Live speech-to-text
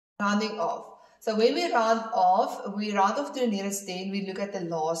Rounding off. So when we round off to the nearest 10, we look at the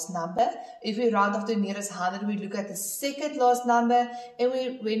last number. If we round off to the nearest 100, we look at the second last number. And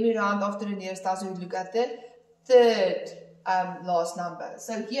when we round off to the nearest 1000, we look at the third last number.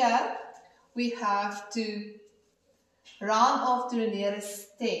 So here we have to round off to the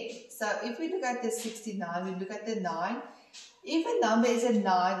nearest 10. So if we look at the 69, we look at the 9. If a number is a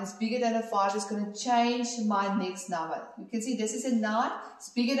 9, it's bigger than a 5, it's going to change my next number. You can see this is a 9, it's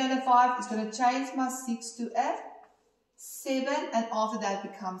bigger than a 5, it's going to change my 6 to a 7, and after that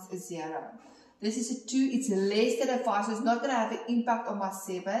becomes a 0. This is a 2, it's less than a 5, so it's not going to have an impact on my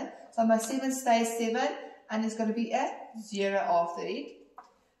 7. So my 7 stays 7, and it's going to be a 0 after it.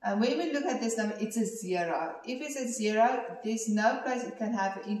 And when we look at this number, it's a 0. If it's a 0, there's no place it can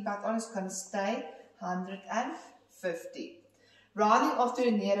have an impact on, it's going to stay 150. Rounding off to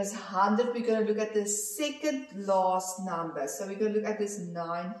the nearest 100, we're going to look at the second last number. So we're going to look at this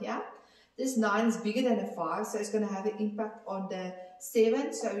 9 here. This 9 is bigger than a 5, so it's going to have an impact on the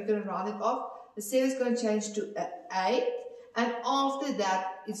 7. So we're going to round it off. The 7 is going to change to an 8. And after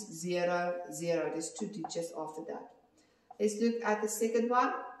that, it's 0, 0. There's 2 digits after that. Let's look at the second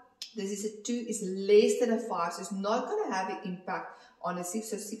one. This is a 2, it's less than a 5, so it's not going to have an impact on the 6.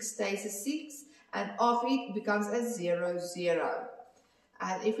 So 6 stays a 6. And after it becomes a 0, 0.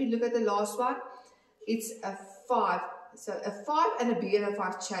 And if we look at the last one, it's a 5. So a 5 and a bigger than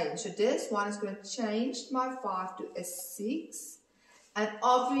 5 change. So this one is going to change my 5 to a 6. And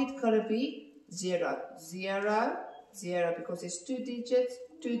after it's going to be 0, 0, 0. Because it's 2 digits,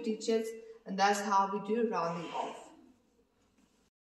 2 digits. And that's how we do rounding off.